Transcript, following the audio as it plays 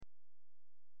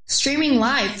streaming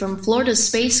live from Florida's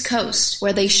Space Coast,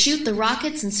 where they shoot the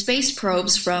rockets and space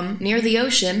probes from near the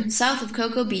ocean, south of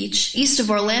Cocoa Beach, east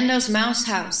of Orlando's Mouse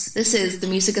House. This is the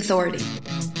Music Authority.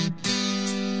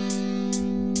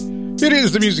 It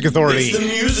is the Music Authority. It's the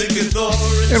Music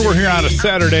Authority. And we're here on a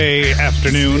Saturday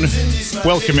afternoon.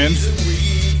 Welcome in.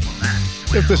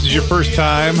 If this is your first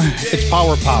time, it's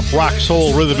power pop, rock,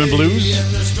 soul, rhythm, and blues.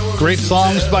 Great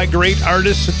songs by great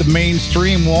artists that the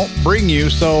mainstream won't bring you,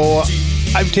 so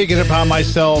I've taken it upon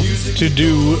myself to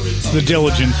do the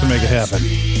diligence to make it happen.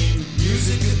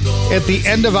 At the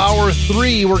end of Hour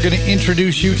 3, we're going to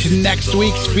introduce you to next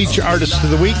week's Feature Artist of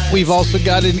the Week. We've also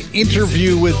got an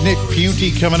interview with Nick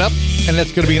Punti coming up, and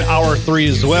that's going to be in Hour 3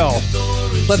 as well.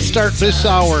 Let's start this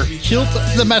hour. Kilt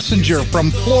the Messenger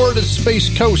from Florida's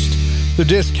Space Coast. The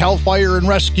disc Hellfire and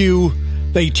Rescue.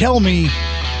 They Tell Me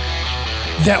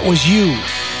That Was You.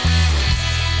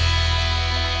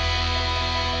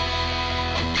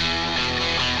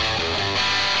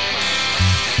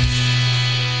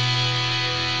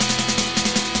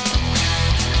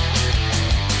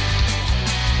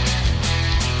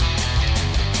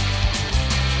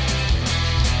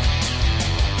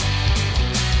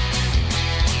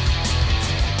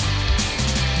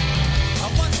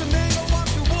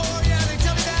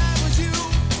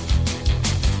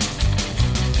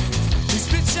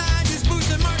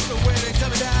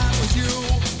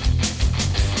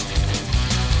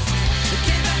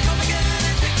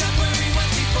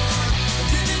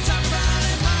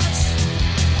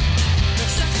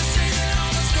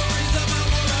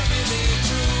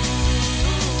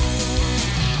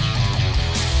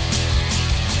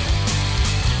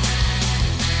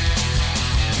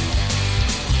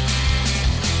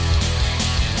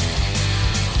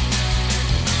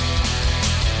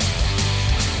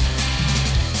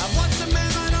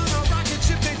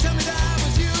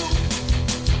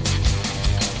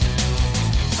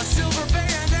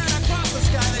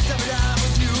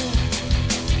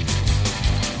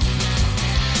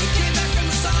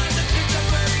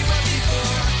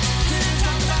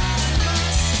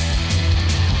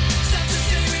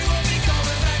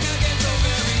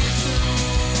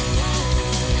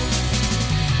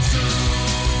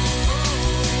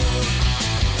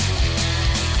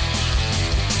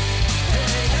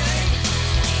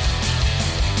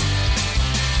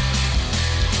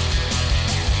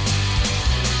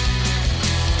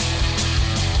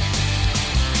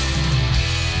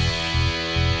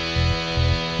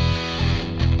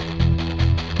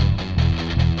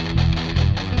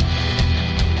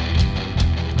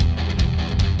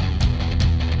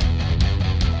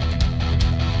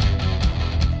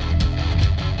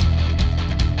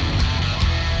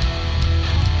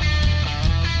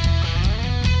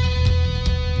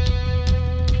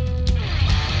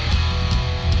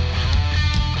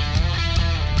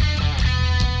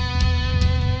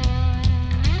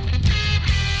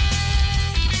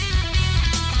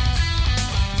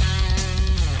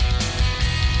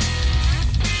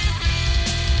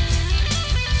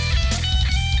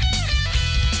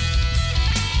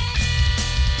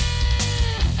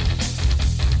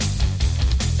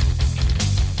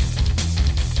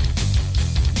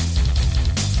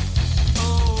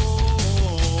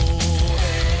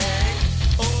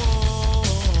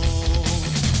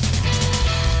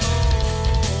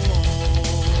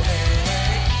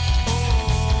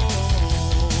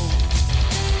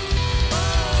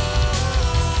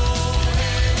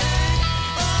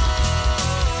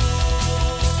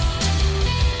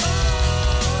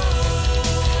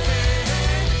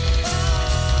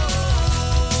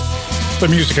 The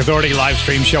Music Authority live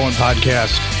stream show and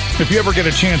podcast. If you ever get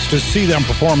a chance to see them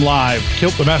perform live,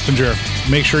 Kilt the Messenger,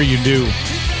 make sure you do.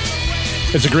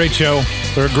 It's a great show.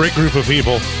 They're a great group of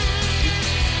people,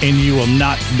 and you will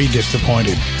not be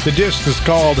disappointed. The disc is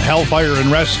called Hellfire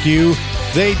and Rescue.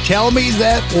 They Tell Me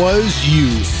That Was You.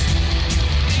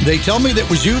 They tell me that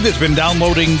was you that's been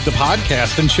downloading the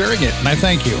podcast and sharing it, and I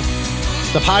thank you.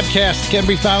 The podcast can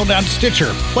be found on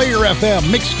Stitcher, Player FM,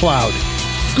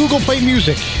 Mixcloud, Google Play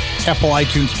Music, Apple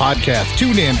iTunes Podcast,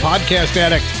 TuneIn, Podcast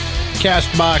Addict,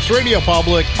 CastBox, Radio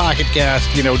Public, Pocket Cast,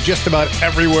 just about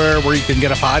everywhere where you can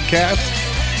get a podcast.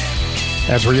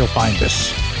 That's where you'll find us.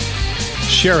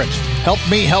 Share it. Help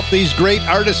me help these great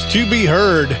artists to be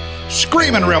heard.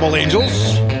 Screaming Rebel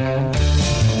Angels.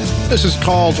 This is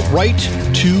called Right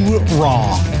to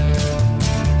Wrong.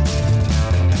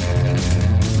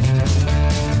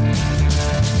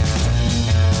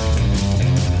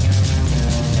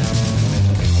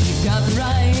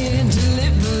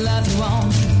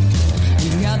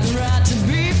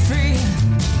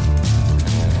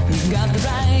 Got the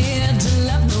right to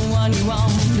love the one you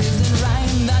want. Is it right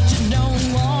that you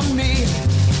don't want me?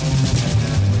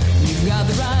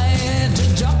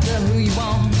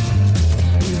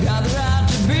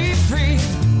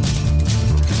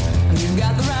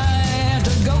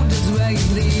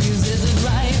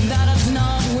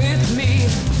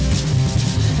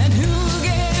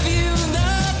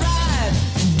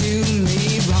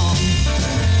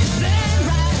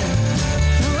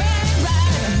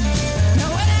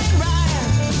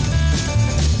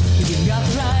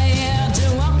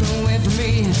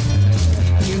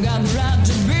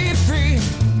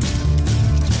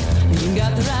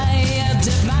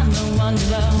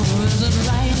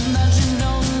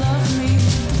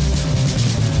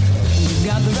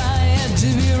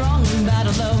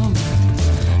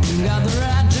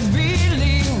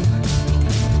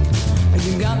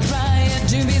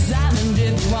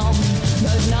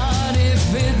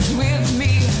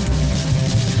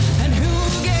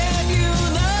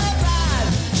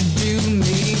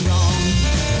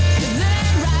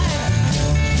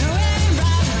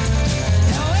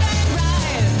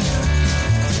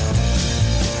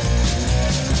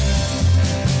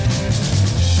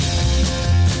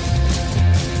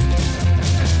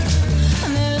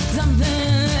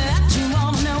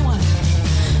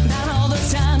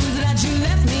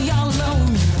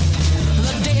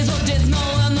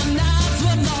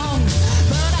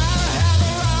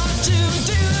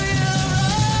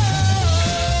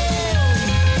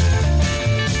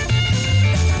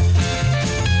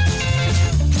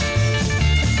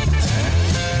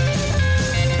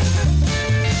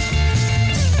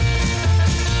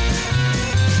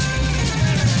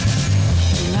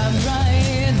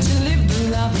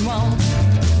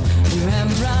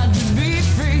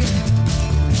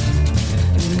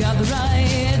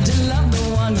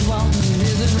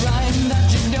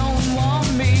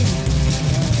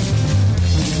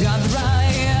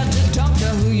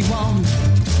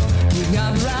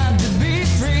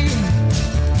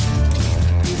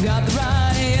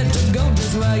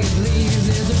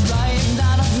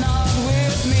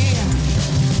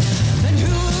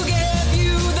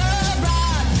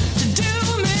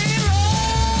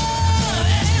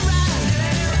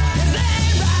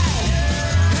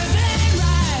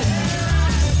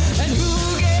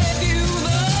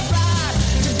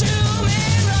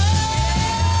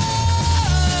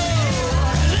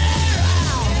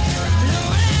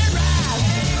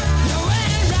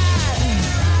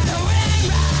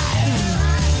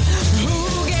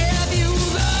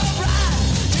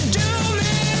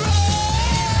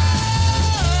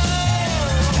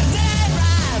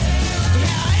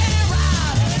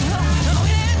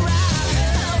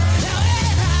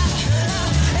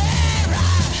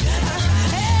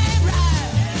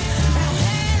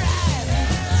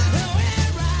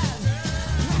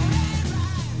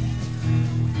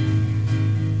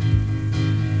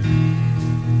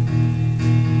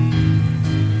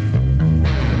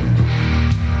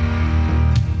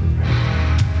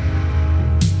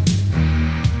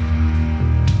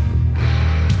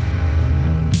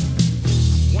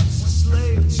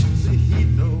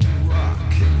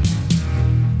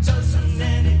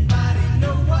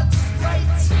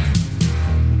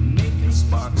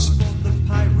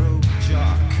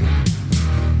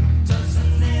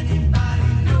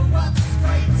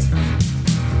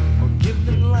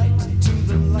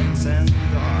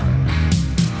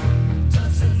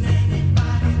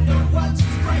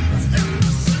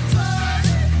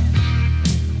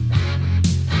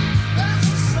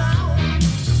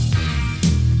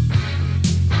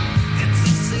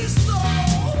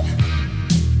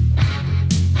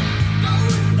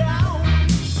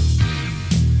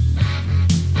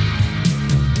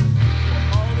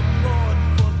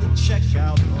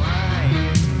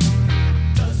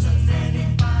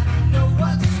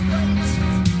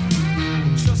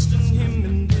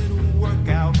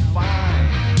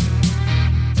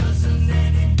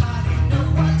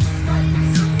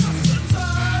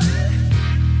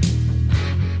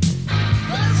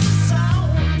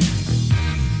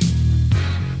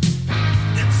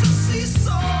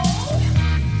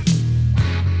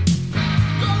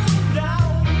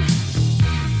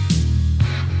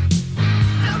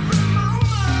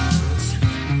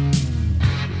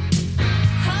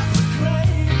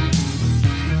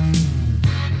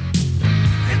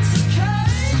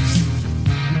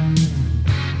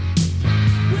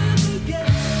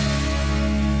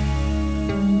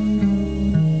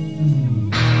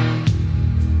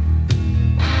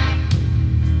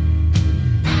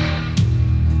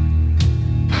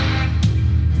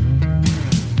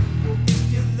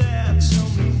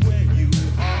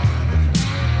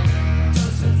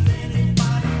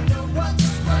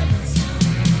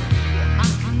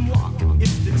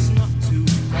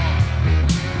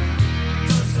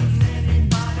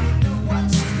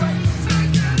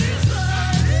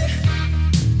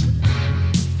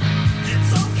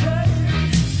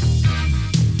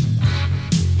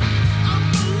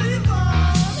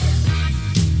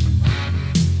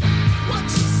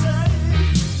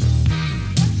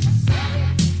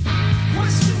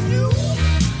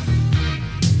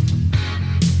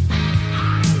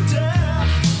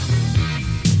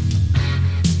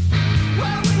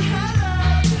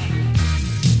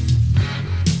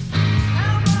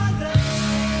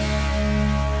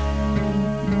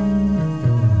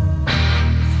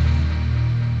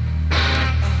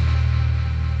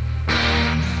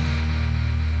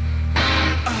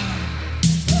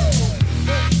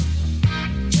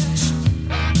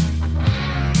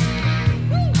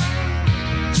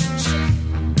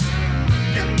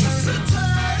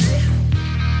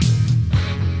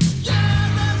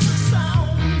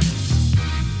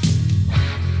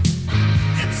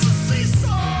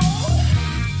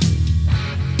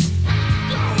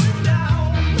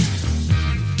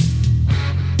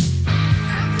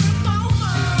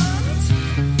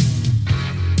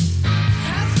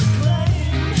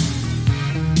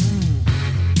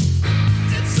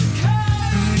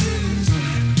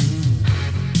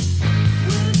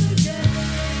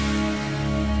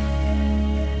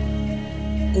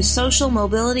 the social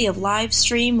mobility of live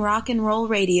stream rock and roll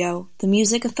radio, the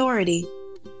Music Authority.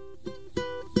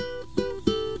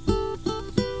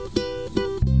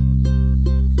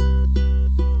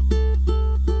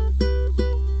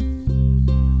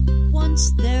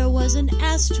 Once there was an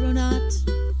astronaut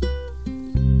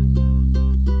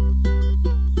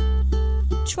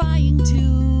trying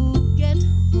to get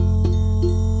home.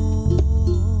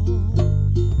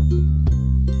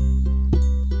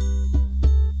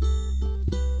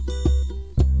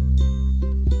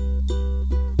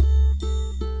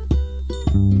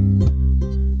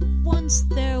 Once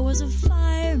there was a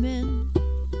fireman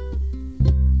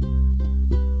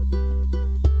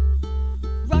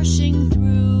rushing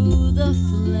through the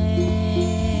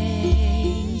flames,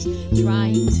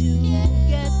 trying to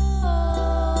get home.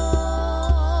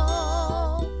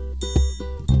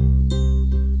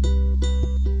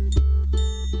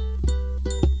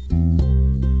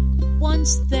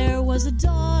 Once there was a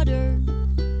daughter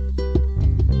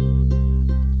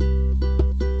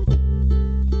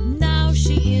now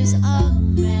she is a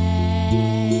man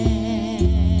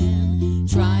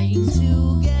trying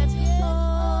to get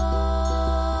home.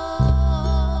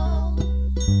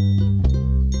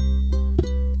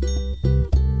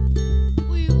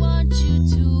 We want you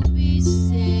to be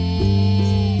safe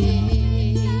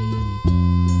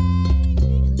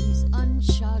in these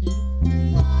uncharted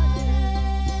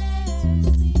waters,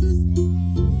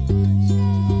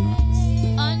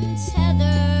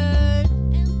 untethered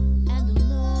and alone.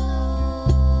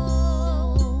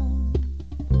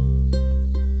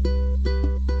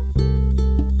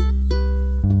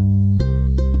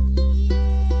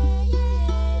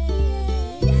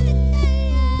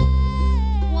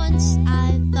 Once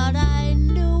I thought I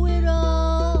knew it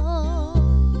all.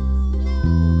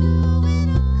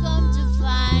 Come to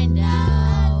find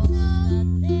out, I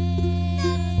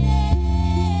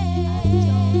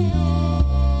don't know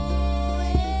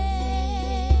anything.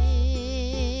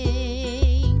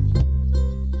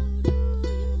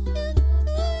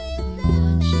 We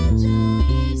want you to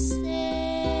be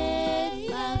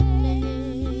safe out there.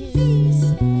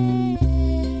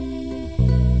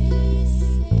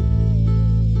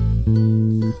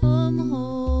 Come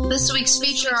home. This week's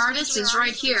feature artist is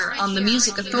right here on the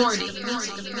Music Authority. Julie,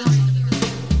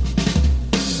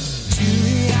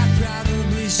 I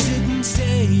probably shouldn't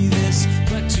say this,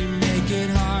 but you make it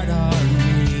hard on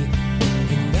me.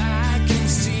 And I can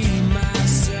see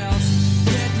myself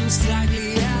getting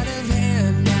slightly out of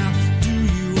hand now. Do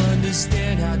you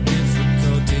understand how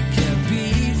difficult it can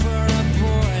be for a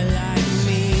boy like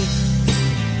me?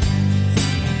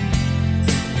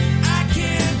 I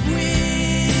can't win,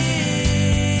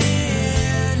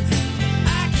 I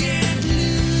can't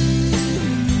lose,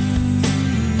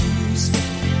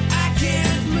 I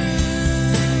can't move.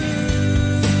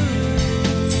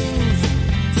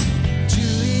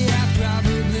 Julie, I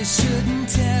probably shouldn't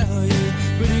tell you,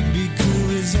 but it'd be cool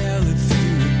as hell if you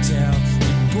would tell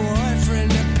your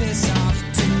boyfriend to piss off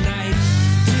tonight.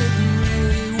 Didn't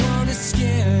really want to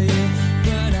scare you,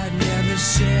 but I'd never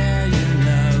share your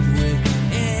love with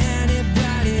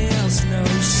anybody else. No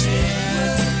shit.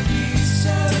 Would be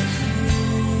so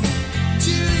cool.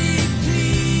 Julie,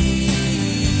 please,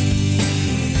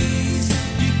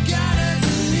 you gotta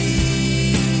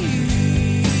believe.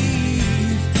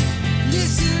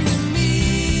 Listen to me.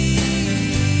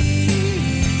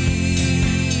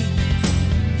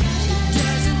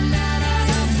 Doesn't matter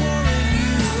how foreign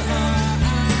you are,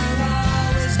 I'm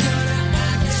always gonna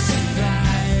act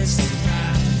surprised.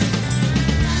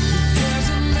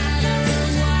 Doesn't matter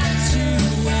what you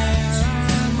wear,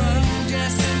 I'm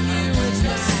undressing you with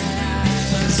my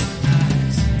eyes.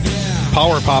 Yeah.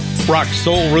 Power pop, rock,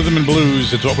 soul, rhythm, and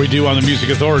blues. It's what we do on the Music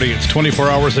Authority. It's 24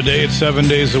 hours a day. It's 7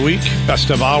 days a week. Best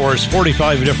of hours,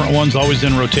 45 different ones, always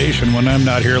in rotation when I'm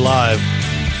not here live.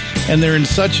 And they're in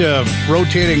such a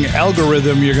rotating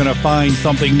algorithm, you're going to find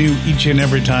something new each and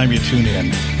every time you tune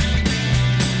in.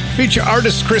 Feature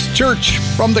artist Chris Church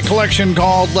from the collection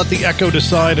called Let the Echo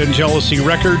Decide on Jealousy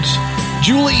Records.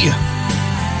 Julie,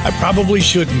 I probably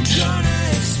shouldn't.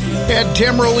 Had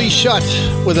Tamara Lee Shutt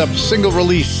with a single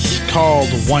release called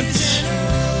Once.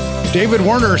 David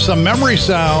Werner, Some Memory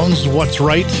Sounds, What's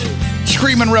Right.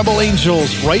 Screamin' Rebel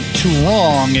Angels, Right to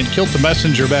Wrong, and Kilt the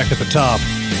Messenger back at the top.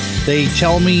 They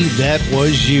Tell Me That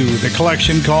Was You. The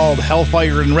collection called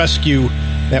Hellfire and Rescue.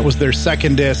 That was their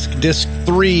second disc. Disc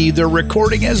 3, they're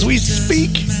recording as we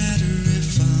speak.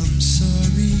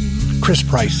 Chris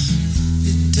Price.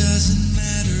 It doesn't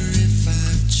matter if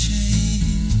I've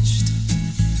changed.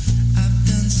 I've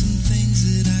done some things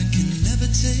that I can never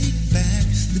take back.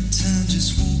 The time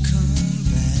just won't come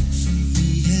back for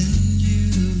me and you.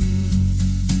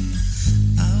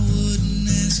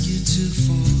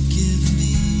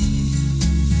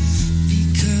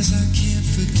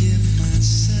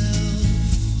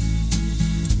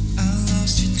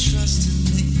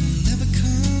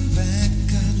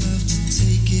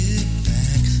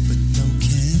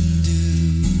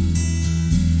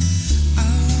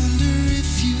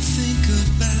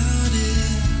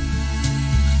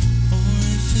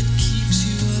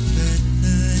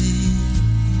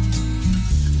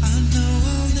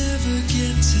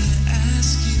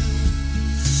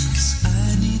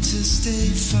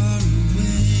 stay far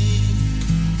away.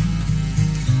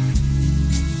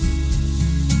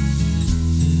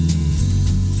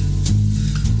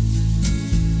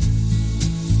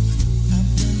 I've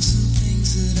done some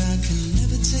things that I can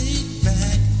never take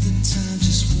back. The time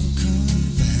just won't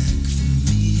come back for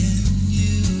me and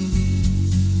you.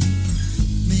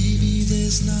 Maybe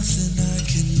there's nothing I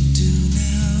can do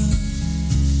now.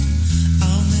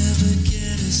 I'll never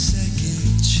get a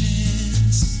second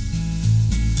chance.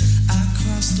 I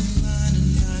crossed the line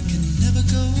and I can never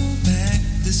go back.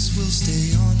 This will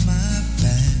stay on my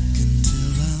back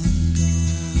until I'm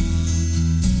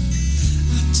gone.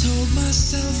 I told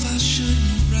myself I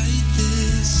shouldn't write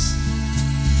this,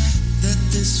 that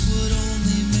this would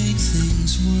only make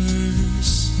things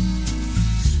worse.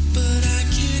 But I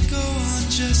can't go on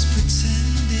just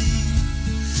pretending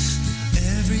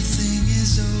everything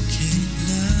is okay.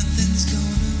 Nothing's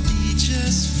gonna be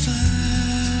just fine.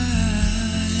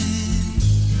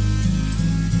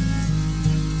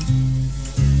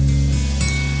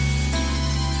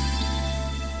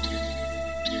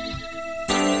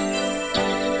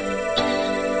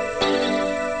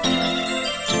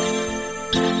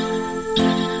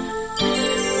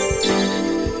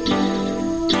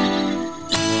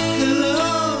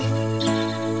 Hello,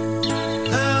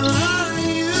 how are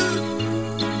you?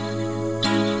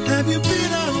 Have you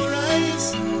been alright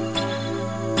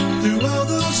through all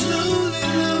those lonely,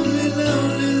 lonely,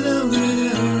 lonely, lonely,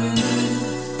 lonely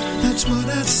nights? That's what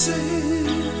I'd say.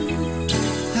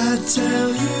 I'd tell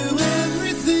you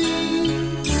everything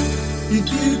if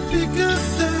you pick up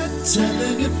that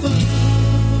telephone.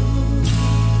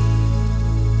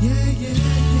 Yeah, yeah,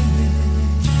 yeah.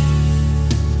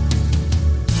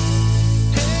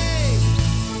 Hey,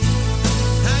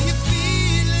 how you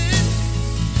feeling?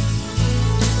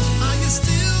 Are you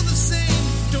still the same?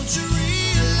 Don't you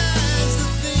realize the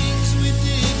things we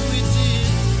did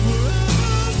were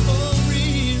all for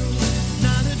real,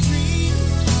 not a dream?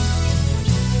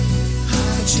 I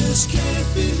just can't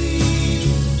believe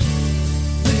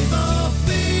they've all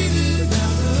faded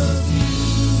out of you.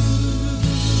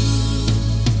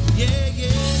 Yeah,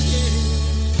 yeah, yeah.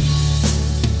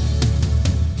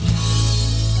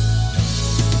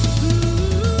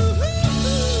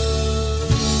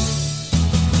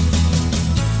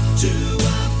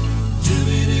 Do-wop,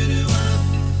 do-be-do-do-wop,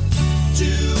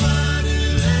 do-wa-do-lay.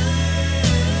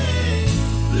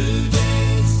 Blue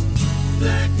days,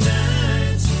 black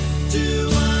nights,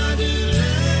 do-wa-do-lay.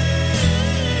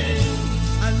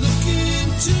 I look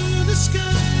into the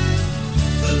sky,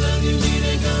 the love you need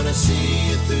ain't gonna see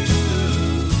you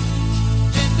through.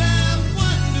 And I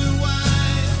wonder why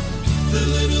the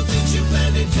little things you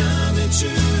planned ain't coming true.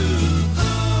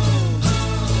 Oh,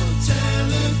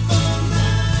 telephone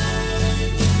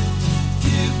line,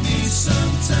 give me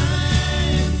some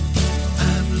time.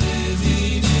 I'm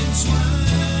living in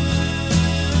twilight.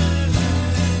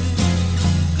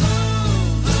 Oh,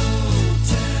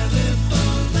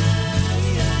 telephone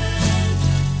line,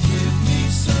 give me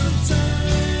some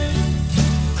time.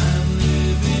 I'm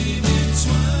living in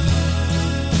twilight.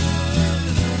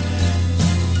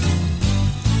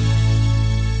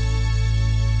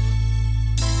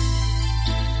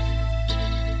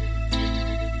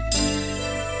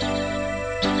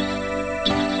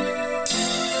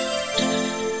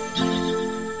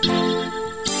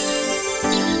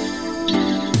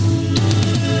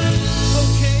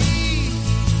 Okay,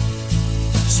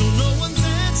 so no one's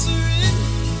answering.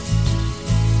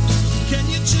 Can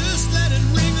you just let it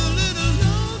ring a little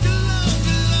longer,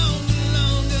 longer, longer,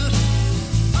 longer?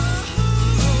 Oh,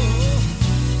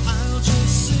 I'll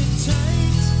just sit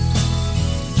tight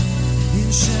in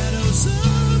shadows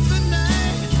of the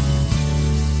night.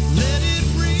 Let it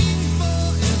ring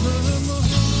forevermore.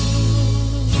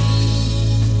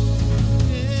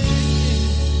 Yeah.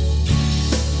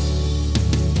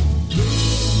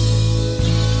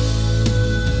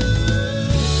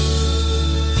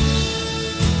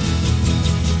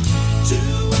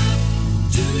 Do-wop,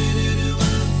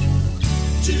 do-be-do-do-wop,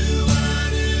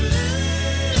 do-wa-do-lay.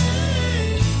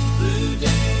 Blue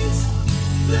days,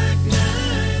 black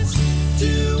nights,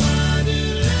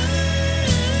 do-wa-do-lay.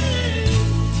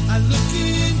 I look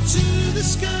into the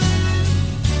sky,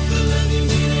 the love you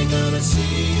need ain't gonna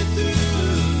see you through.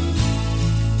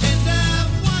 And I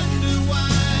wonder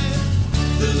why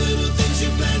the little things you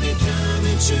planned ain't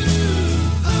coming true.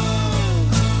 Oh,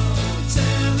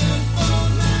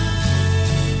 telephone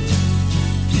line,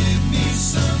 give me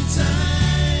some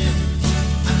time.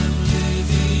 I'm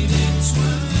living in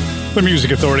twilight. The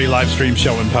Music Authority live stream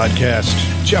show and podcast.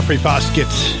 Jeffrey Foskett,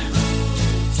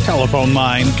 Telephone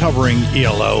Line, covering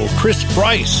ELO. Chris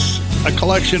Price, a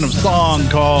collection of song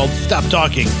called Stop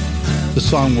Talking. The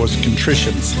song was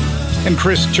Contrition. And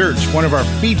Chris Church, one of our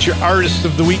feature artists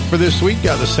of the week for this week,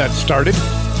 got the set started.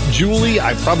 Julie,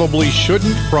 I Probably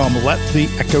Shouldn't from Let the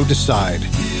Echo Decide.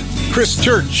 Chris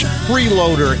Church,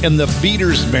 Freeloader, and the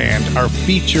Beaters Band are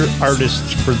feature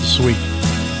artists for this week.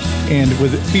 And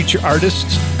with feature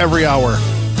artists, every hour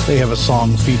they have a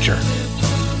song feature.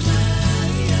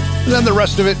 And then the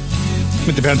rest of it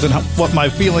depends on what my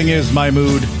feeling is, my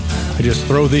mood. I just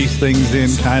throw these things in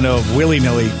kind of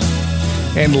willy-nilly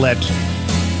and let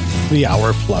the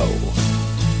hour flow.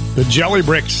 The Jelly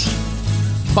Bricks.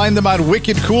 Find them on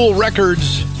Wicked Cool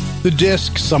Records. The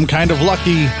disc, Some Kind of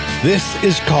Lucky. This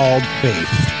is called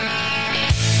Faith.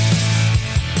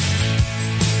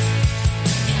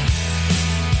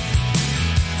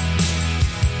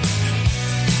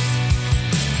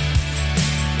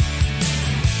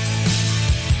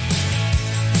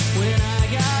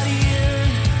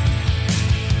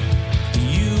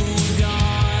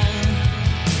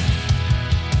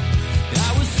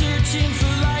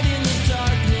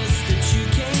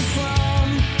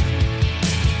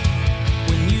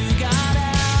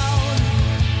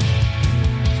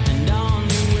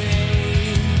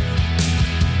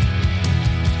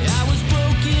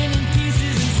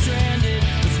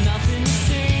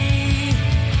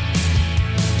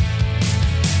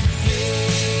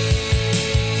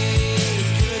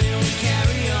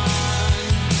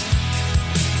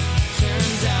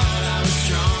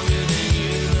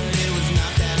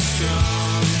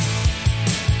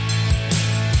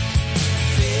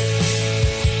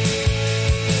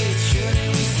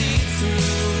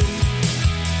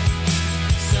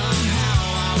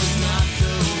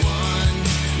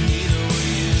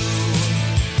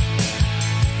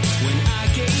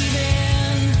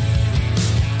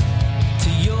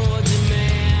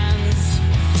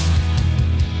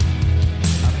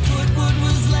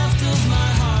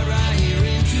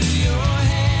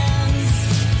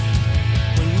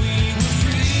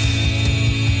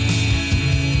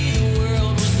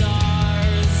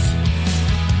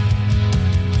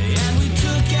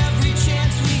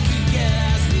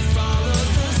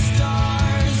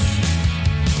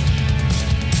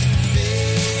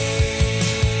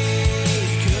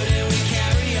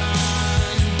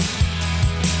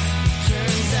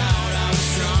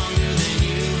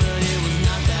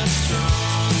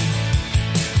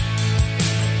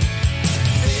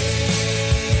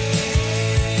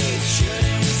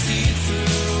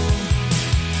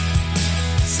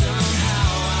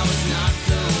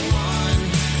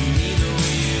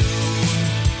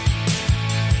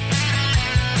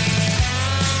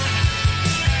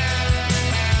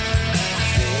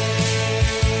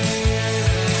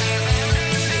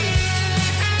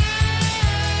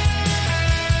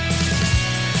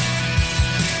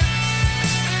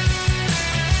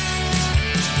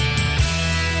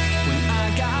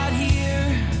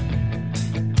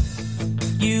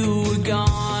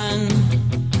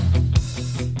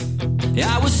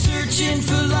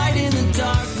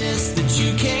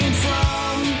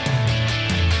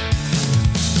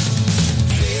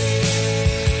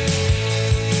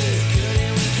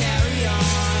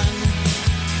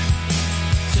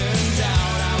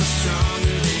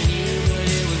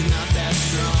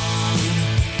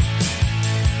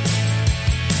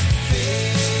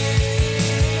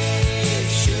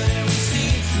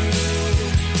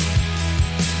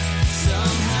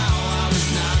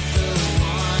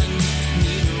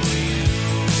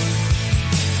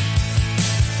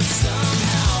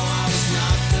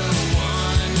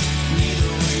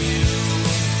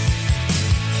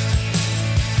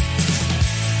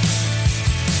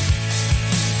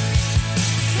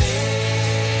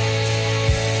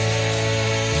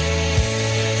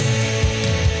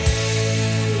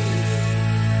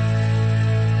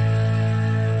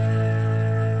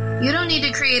 You don't need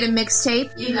to create a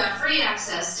mixtape. You got free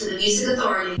access to the Music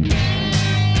Authority.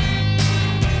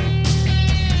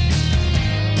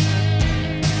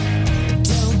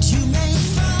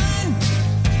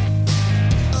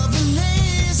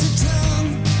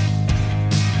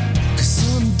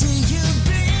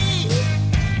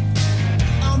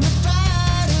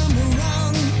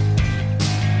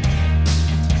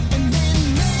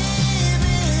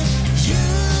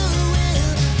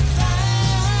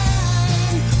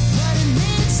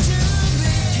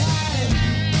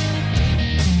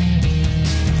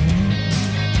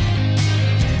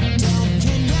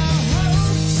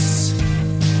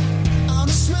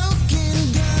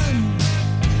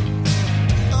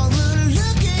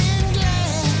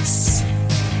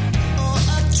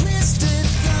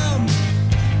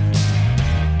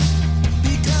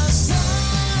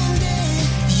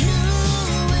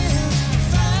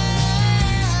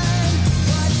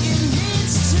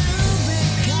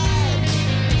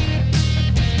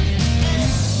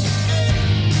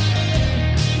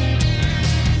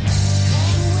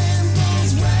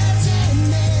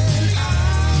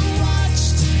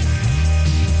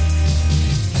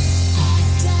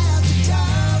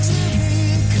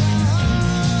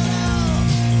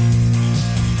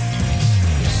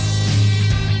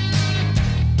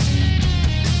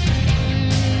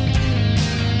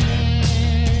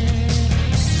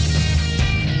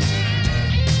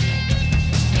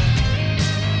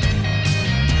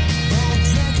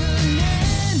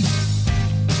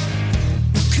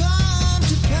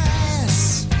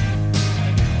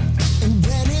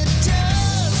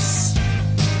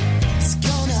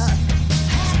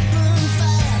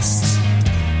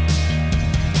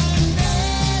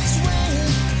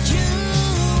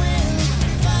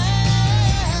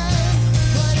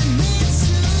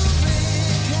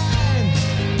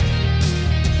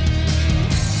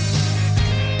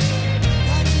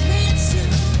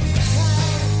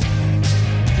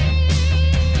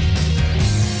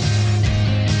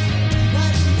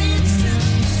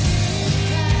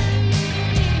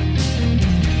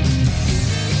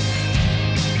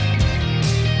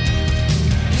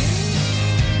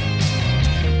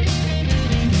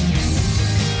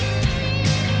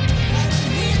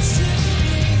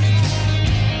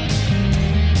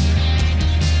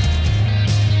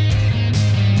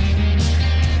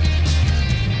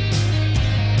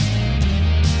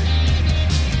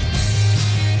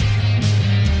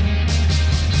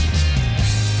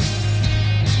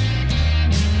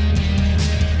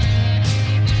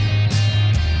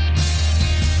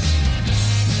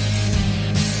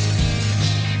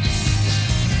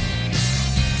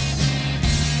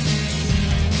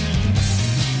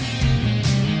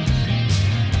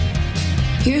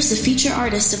 here's the feature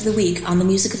artist of the week on the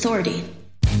Music Authority.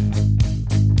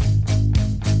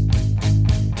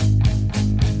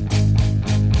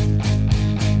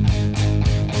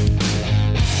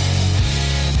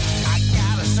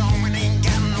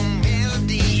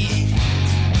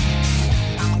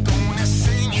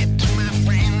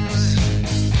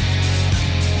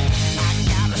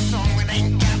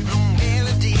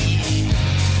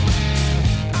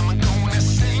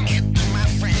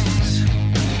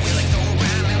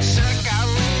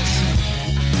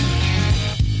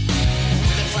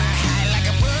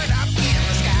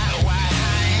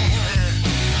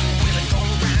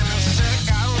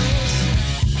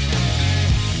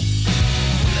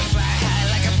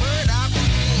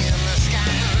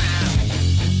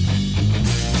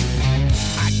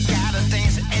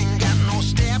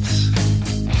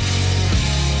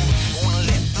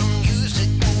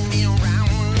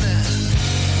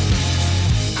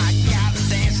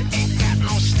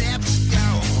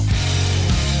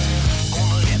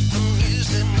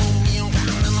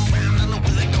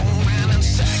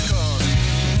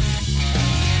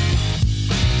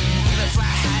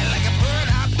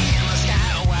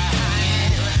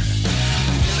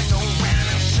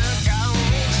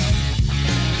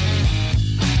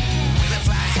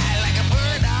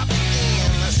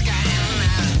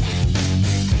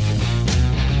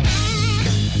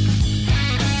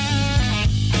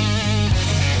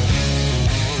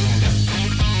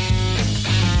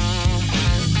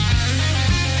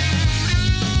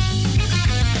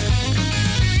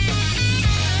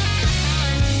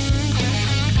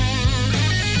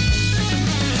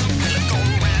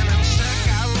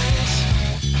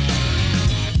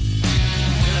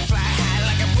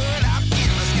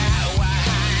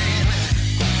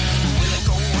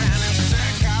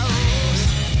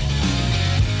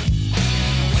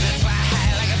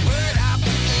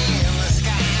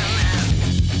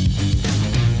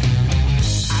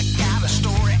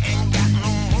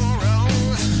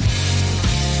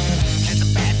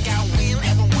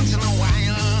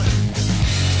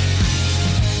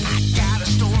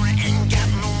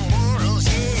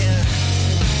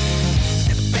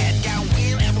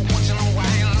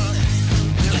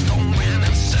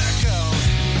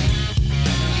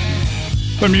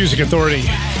 The Music Authority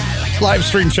live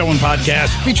stream show and podcast.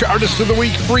 Feature artist of the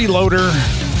week, Freeloader.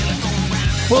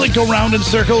 Will it go round in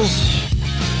circles?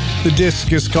 The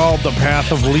disc is called The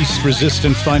Path of Least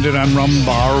Resistance. Find it on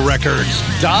Rumbar Records.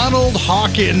 Donald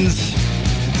Hawkins.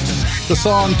 The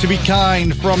song To Be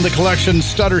Kind from the collection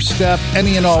Stutter Step,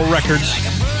 Any and All Records.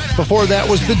 Before that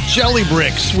was the Jelly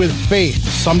Bricks with Faith,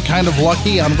 Some Kind of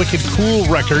Lucky on Wicked Cool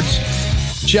Records.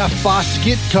 Jeff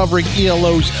Foskett covering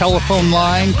ELO's Telephone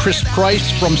Line. Chris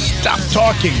Price from Stop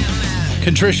Talking,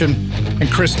 Contrition,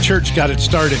 and Chris Church got it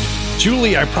started.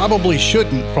 Julie, I Probably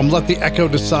Shouldn't from Let the Echo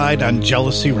Decide on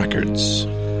Jealousy Records.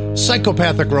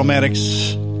 Psychopathic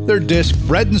Romantics, their disc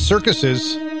Bread and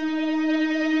Circuses.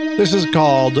 This is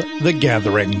called The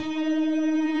Gathering.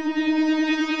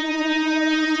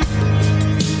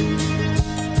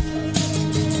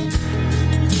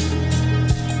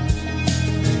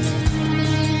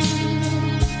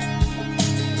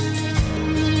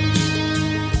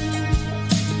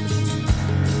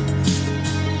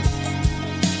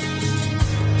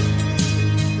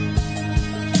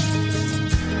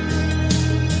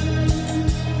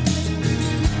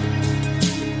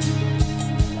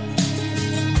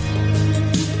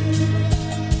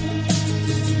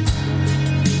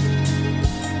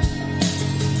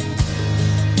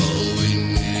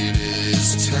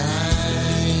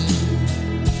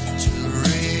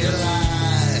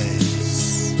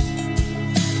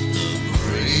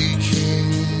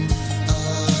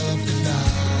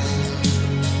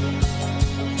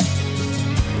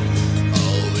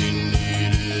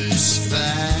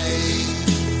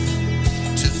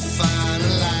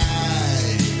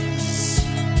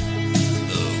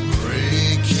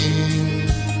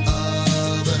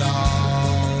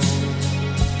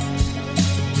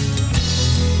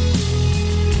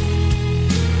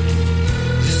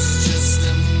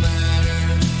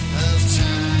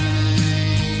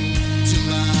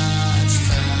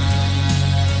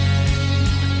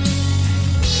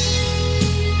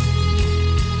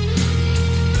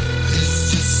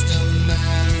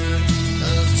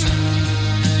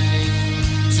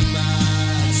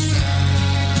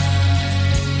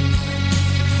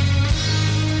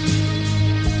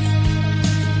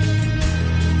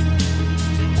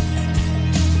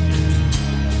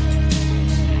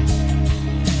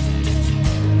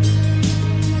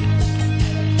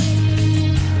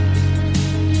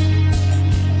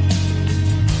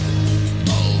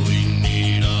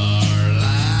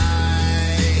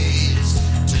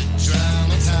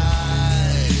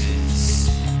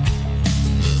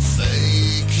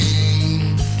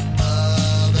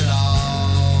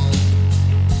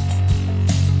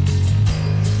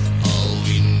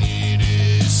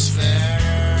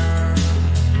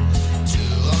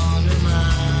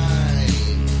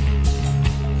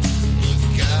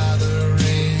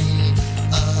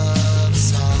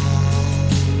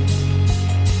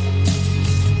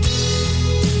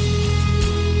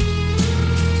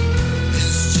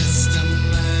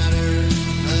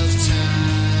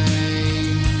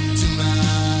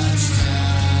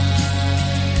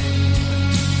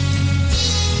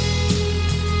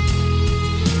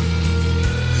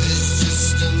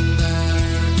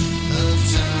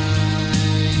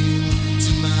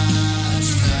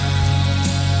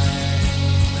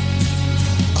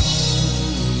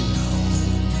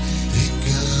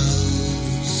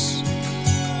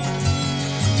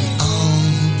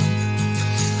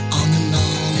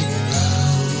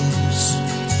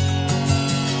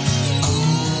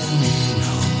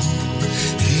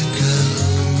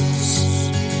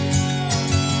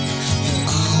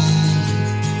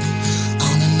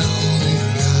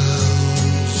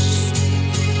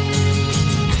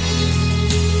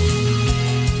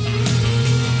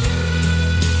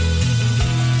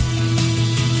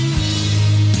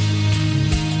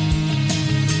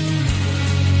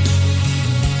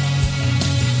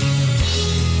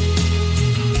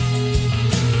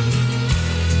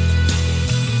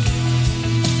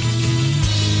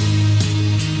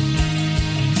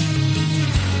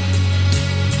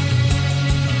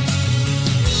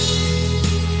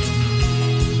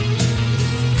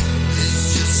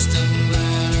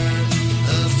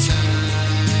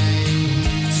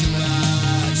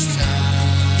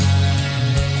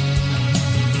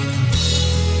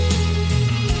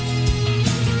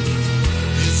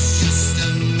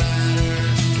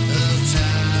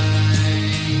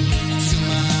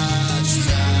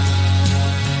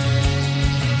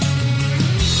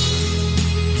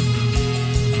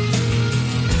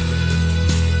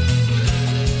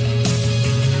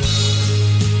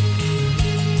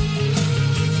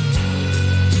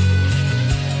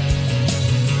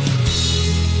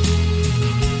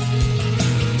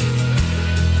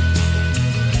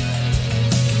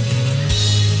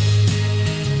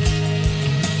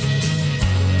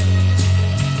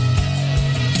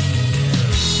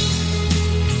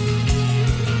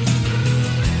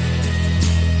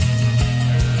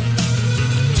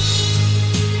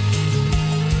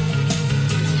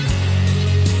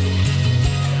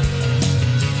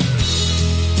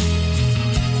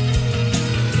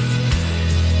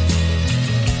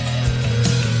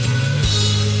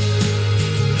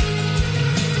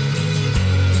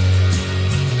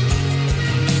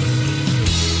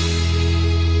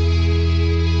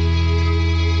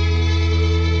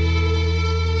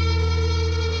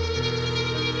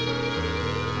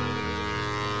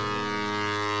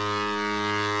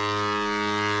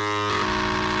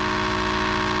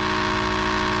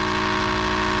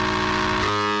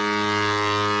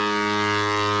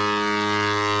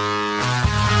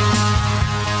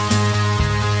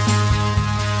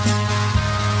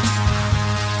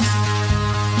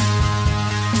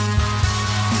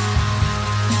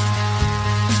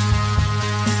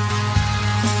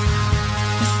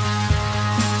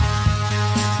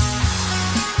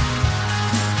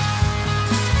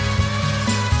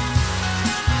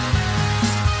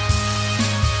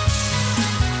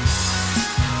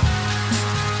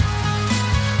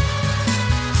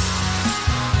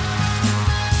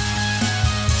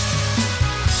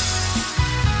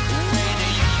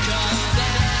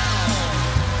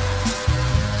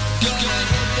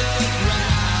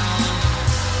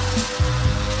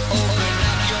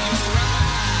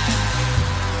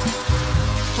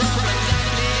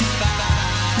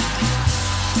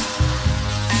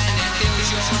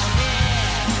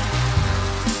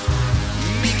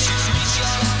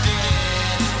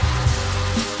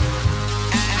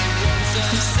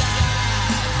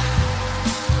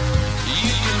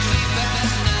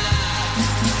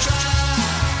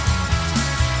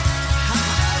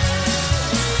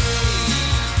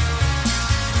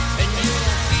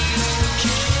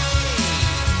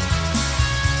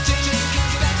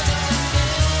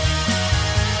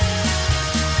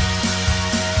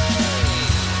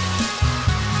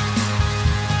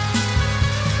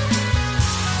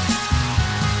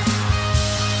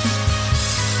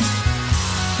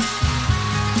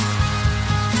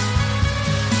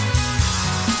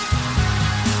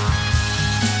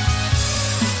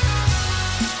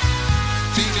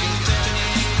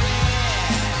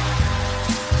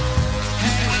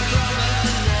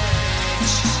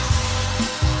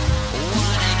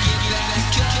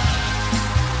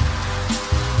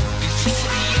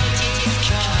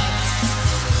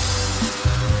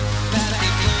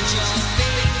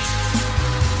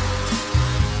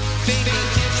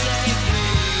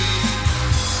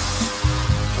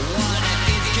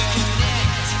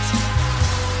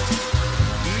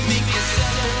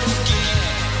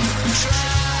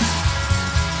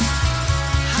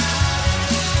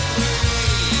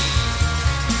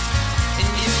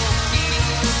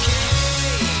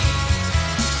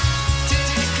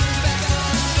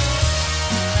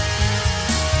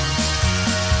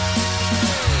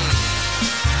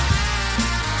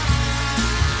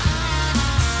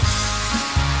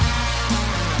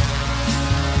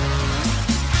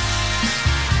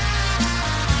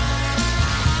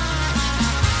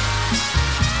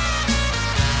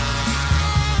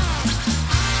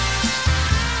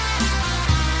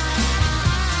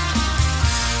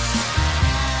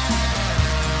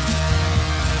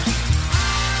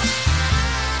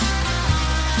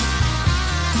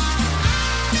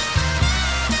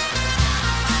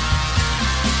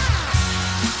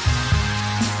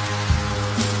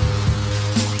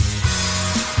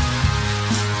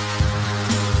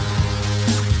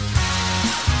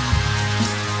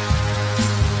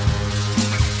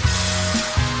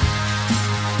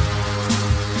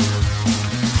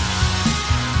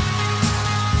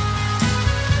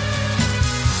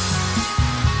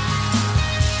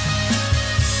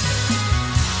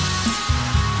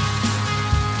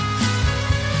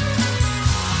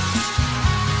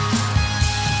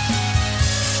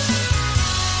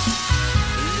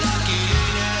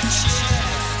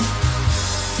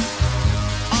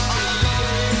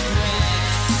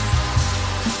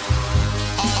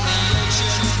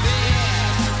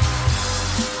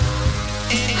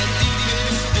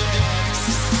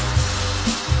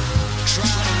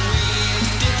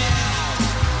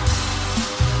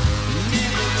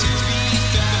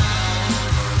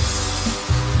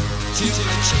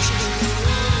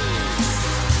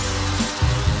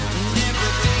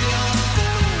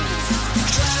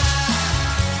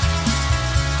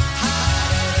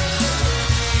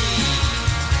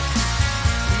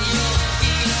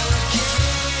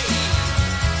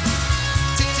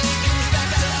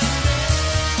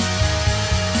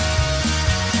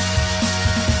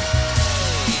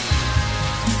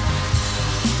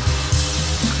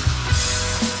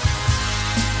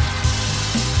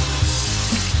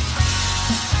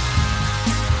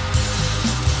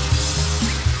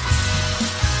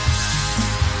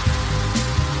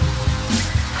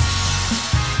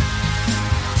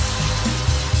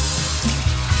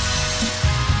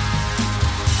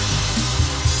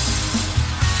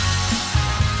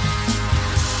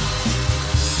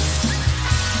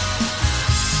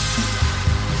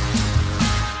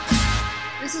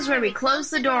 Where we close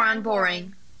the door on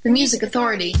boring. The Music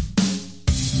Authority.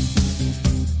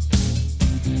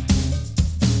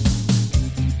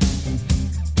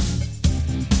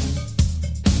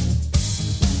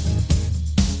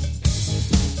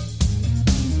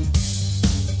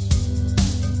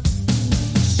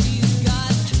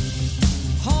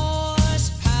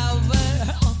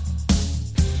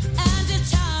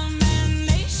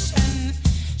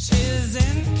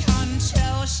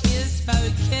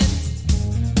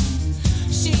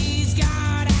 She's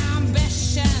got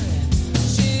ambition.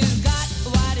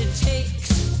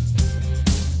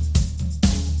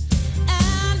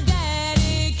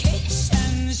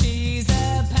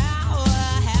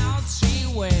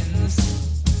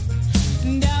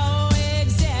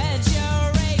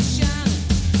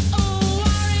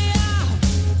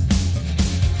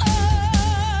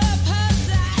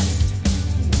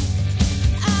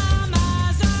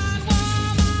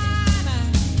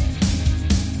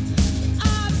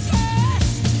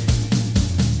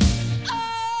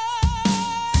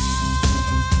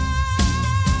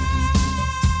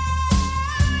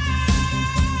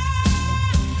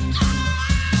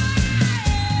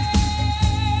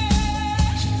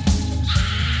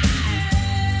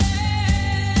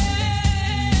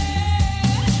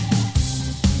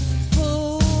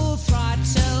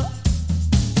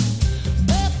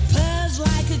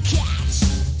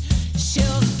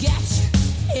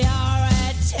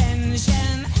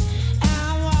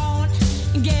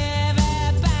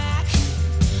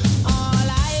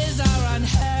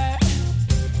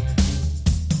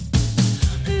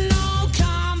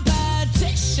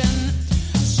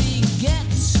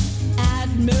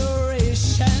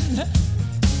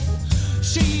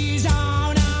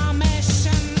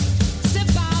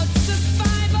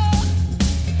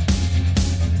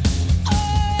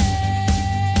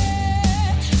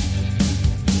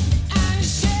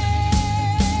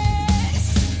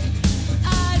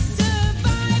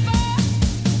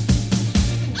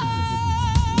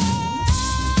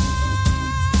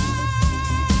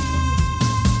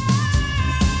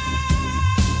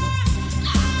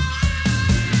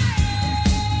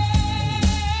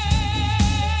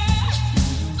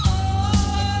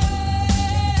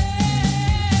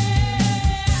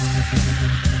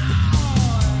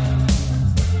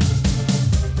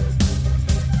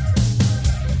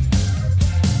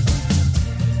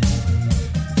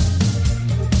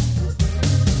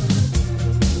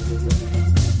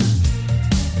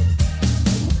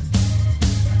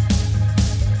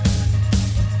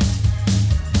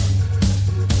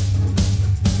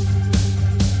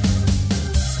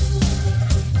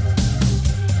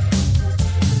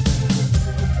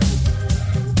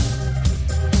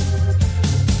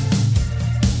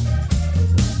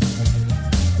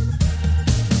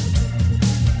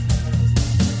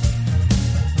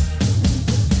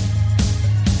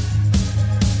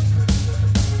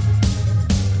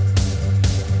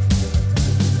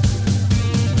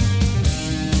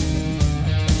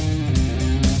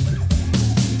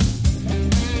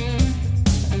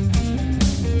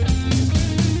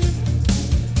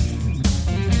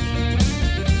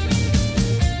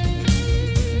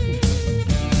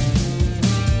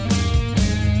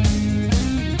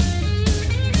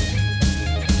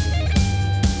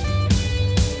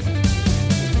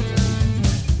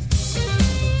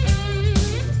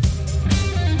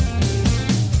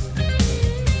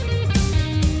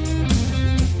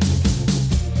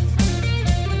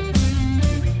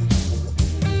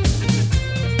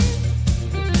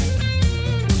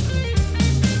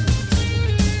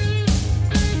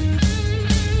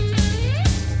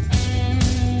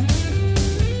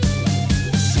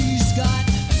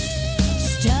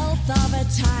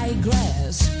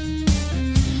 eyeglass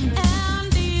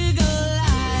and eagle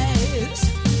eyes,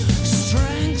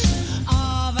 strength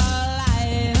of a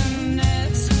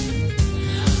lioness,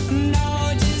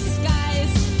 no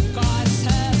disguise,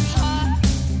 gossip,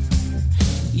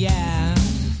 yeah.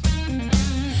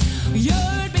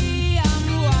 You'd be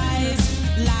unwise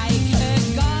like a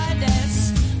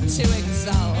goddess to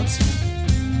exalt.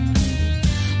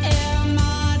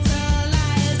 Immortalized,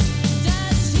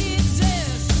 does she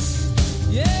exist?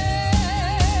 Yeah.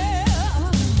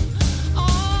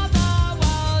 All the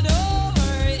world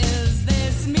over, is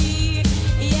this me?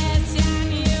 Yes,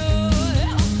 and you.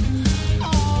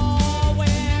 All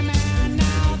women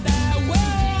out there,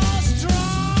 we're all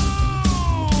strong,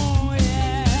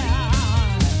 yeah.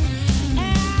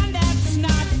 And that's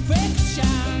not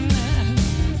fiction.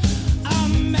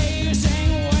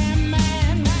 Amazing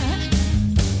women,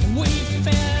 we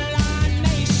fill our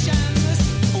nations.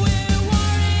 We're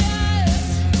warriors,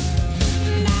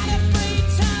 not afraid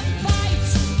to fight.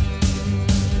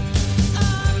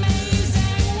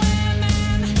 Amazing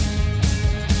women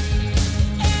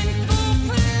in full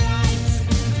flight.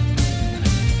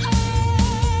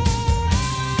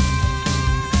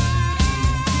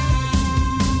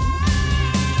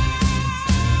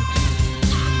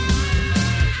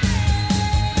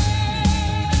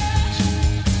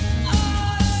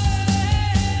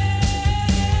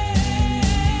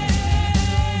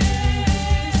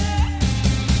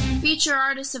 Feature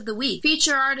Artist of the Week.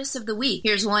 Feature Artist of the Week.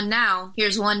 Here's one now.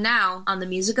 Here's one now on the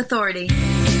Music Authority. The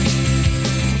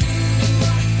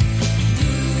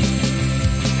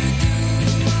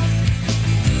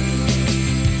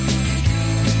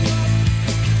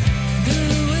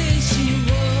way she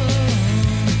walked,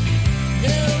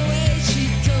 the way she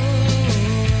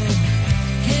talked,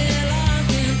 how long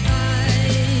can I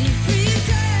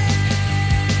pretend?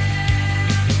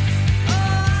 Oh,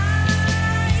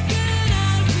 I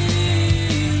cannot be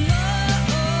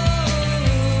alone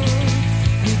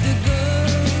with the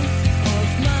girl of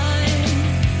my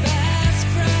best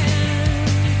friend.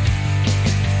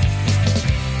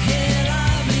 Her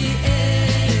lovely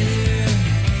air,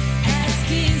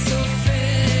 asking so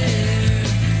fair,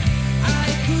 I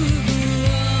could go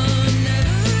on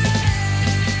never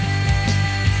end.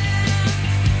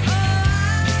 Oh,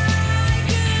 I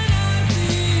cannot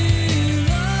be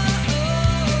alone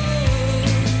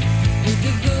with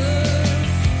the girl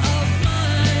of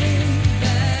my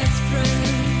best friend.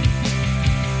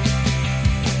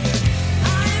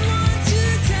 I want to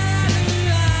tell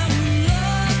her I'm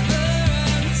lover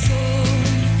and soul,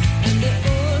 and the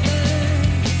other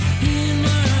in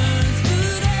my arms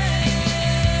would end.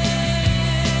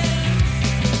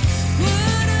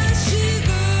 What a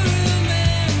sacramento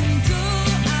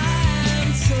I'm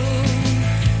so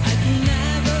I can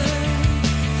never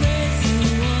face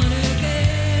someone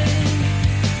again.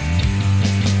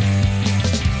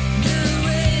 The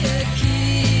way a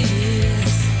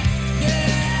kiss, the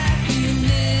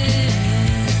happiness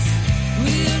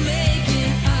we're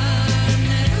making our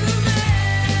never end.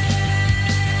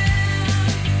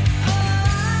 Oh,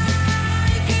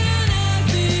 I cannot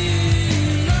be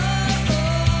alone.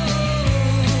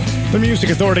 The Music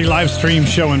Authority live stream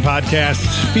show and podcast.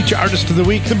 Feature Artist of the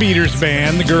Week, the Beaters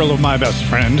Band, the girl of my best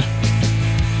friend.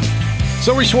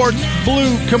 Zoe Schwartz,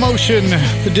 Blue Commotion.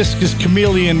 The disc is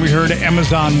Chameleon. We heard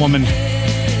Amazon Woman.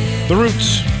 The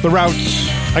Roots, the Routes.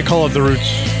 I call it the Roots.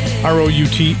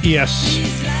 R-O-U-T-E-S.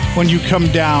 When you come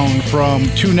down from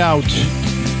Tune Out,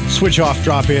 Switch Off,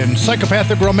 Drop In.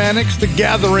 Psychopathic Romantics, The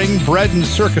Gathering, Bread and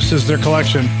Circuses, their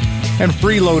collection. And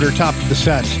Freeloader topped the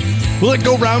set. Will It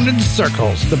Go Round in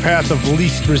Circles? The Path of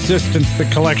Least Resistance, the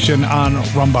collection on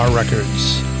Rumbar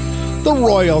Records. The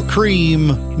Royal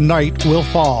Cream, Night Will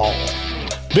Fall.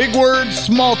 Big Words,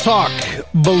 Small Talk,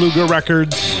 Beluga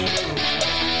Records.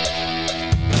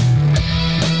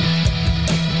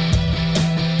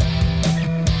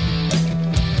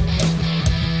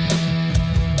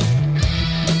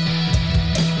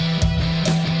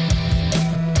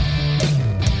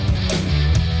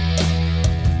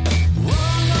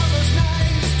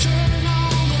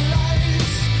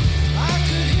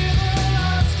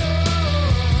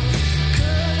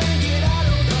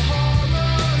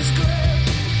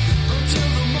 Until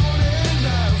the morning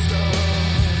after.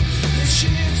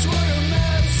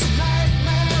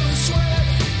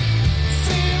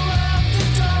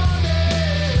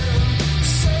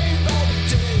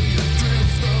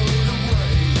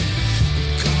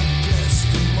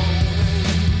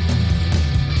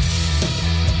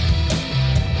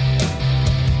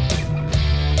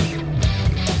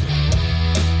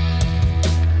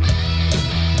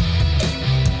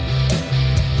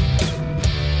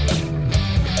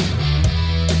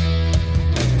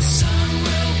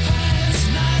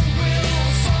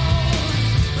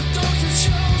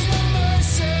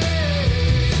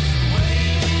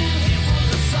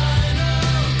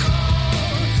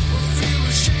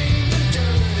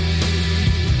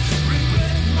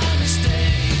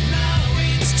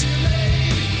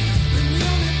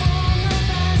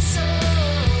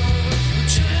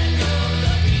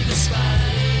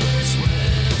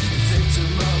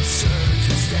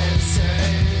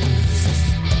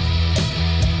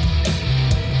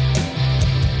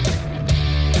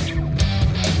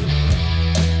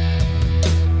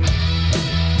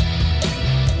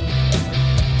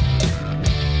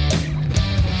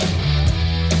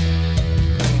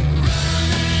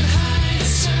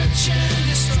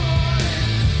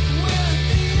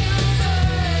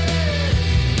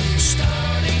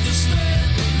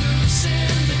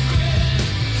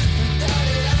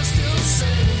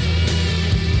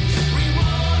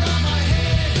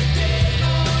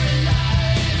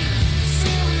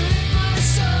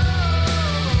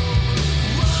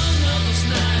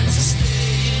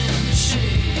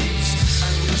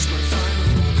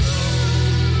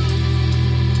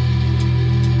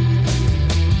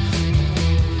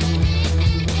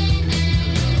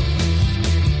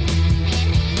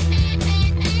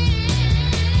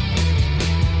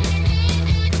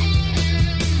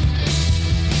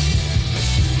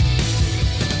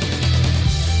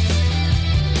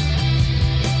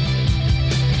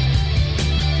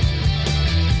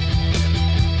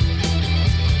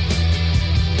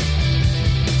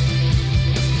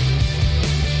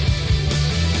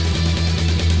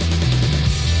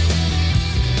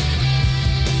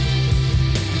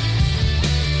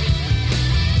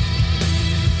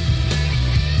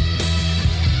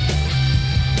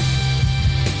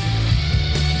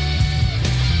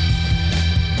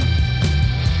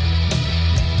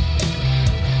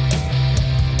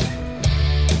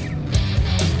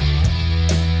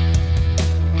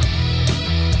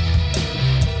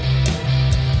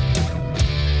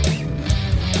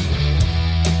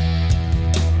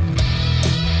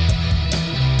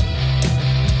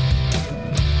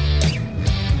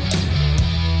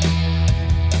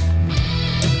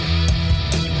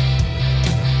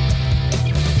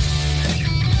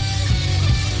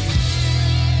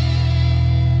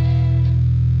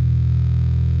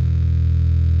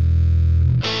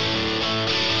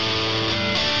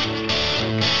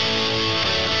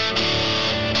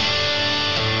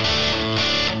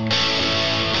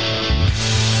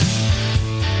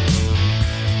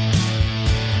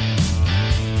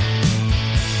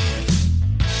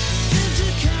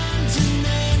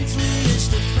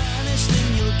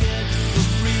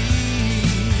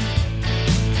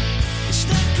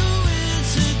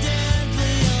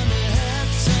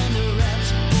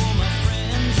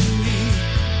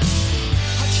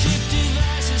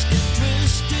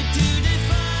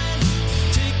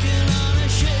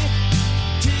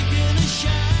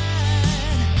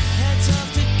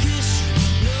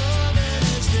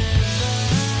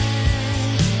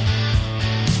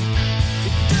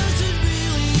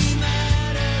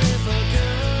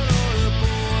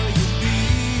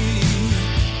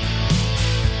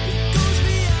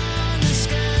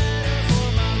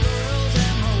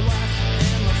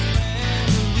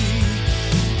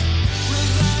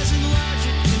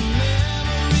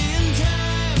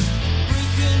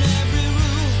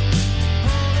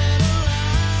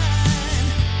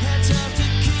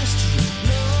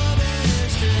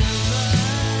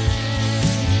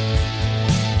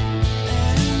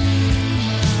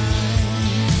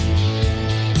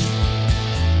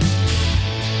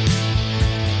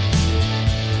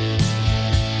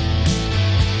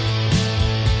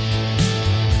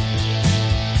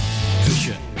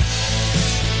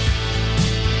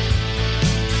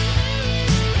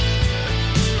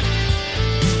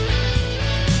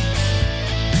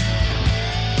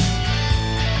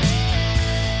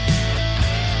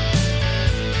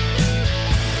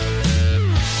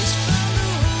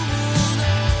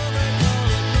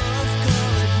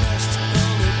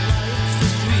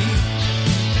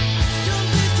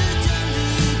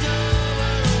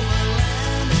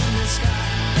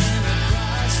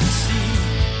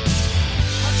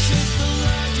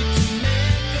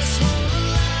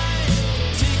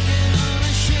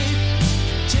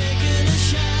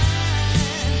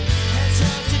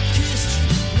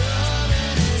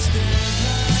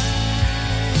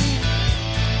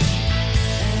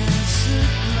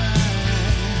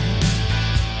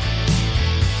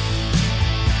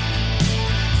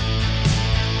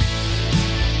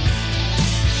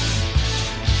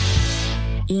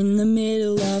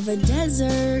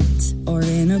 desert or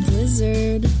in a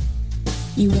blizzard,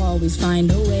 you always find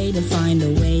a way to find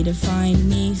a way to find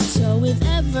me. So if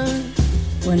ever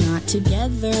we're not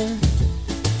together,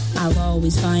 I'll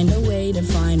always find a way to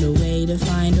find a way to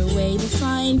find a way to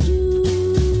find you.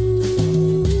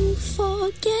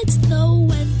 Forget the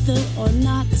weather or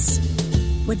not,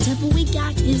 whatever we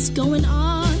got is going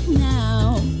on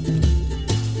now.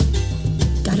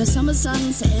 Got a summer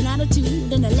sunset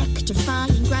attitude and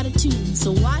electrifying gratitude,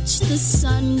 so watch the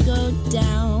sun go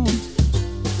down.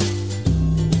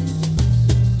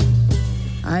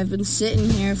 I've been sitting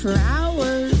here for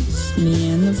hours, me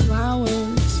and the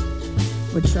flowers.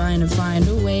 We're trying to find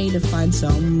a way to find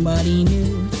somebody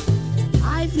new.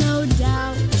 I've no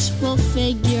doubt we'll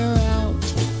figure out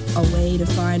a way to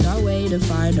find our way to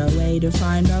find our way to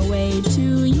find our way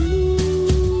to you.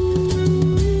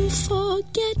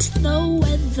 Forget the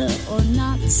weather or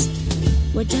not,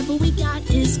 whatever we got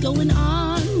is going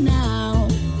on now.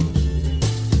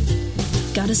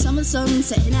 Got a summer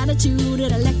sunset attitude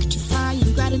and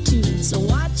electrifying gratitude, so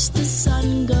watch the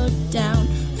sun go down.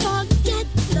 Forget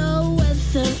the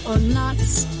weather or not,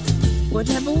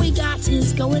 whatever we got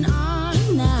is going on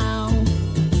now.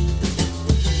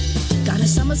 Got a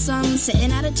summer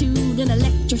sunset attitude and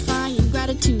electrifying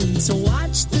gratitude, so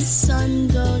watch the sun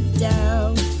go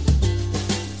down.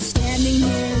 Standing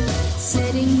here,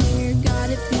 sitting here, God,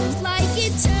 it feels like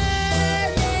eternity.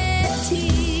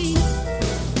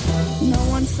 No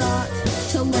one thought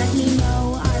to let me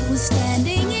know I was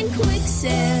standing in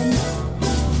quicksand.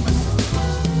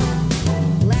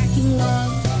 Lacking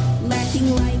love,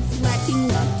 lacking life, lacking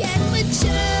luck and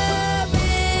maturity.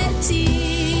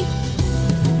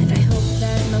 And I hope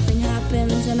that nothing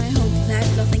happens, and I hope that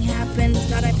nothing happens.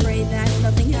 God, I pray that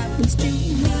nothing happens to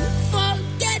me.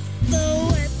 Forget the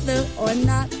weather or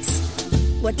not,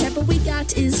 whatever we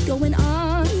got is going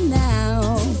on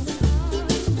now.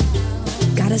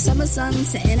 Got a summer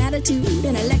sunset attitude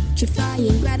and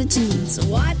electrifying gratitude, so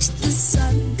watch the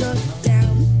sun go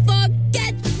down.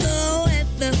 Forget the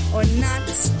weather or not,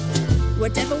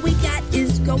 whatever we got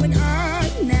is going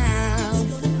on now.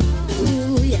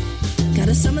 Ooh, yeah. Got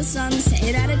a summer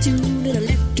sunset attitude and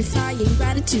electrifying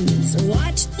gratitude, so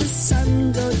watch the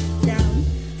sun go down.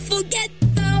 Forget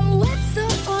the weather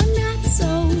or not,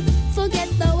 so forget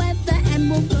the weather and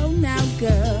we'll go now,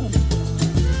 girl.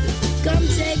 Come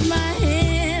take my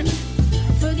hand,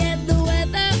 forget the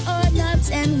weather or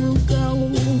not, and we'll go.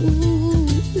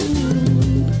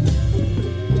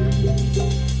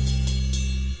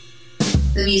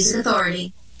 The Music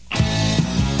Authority.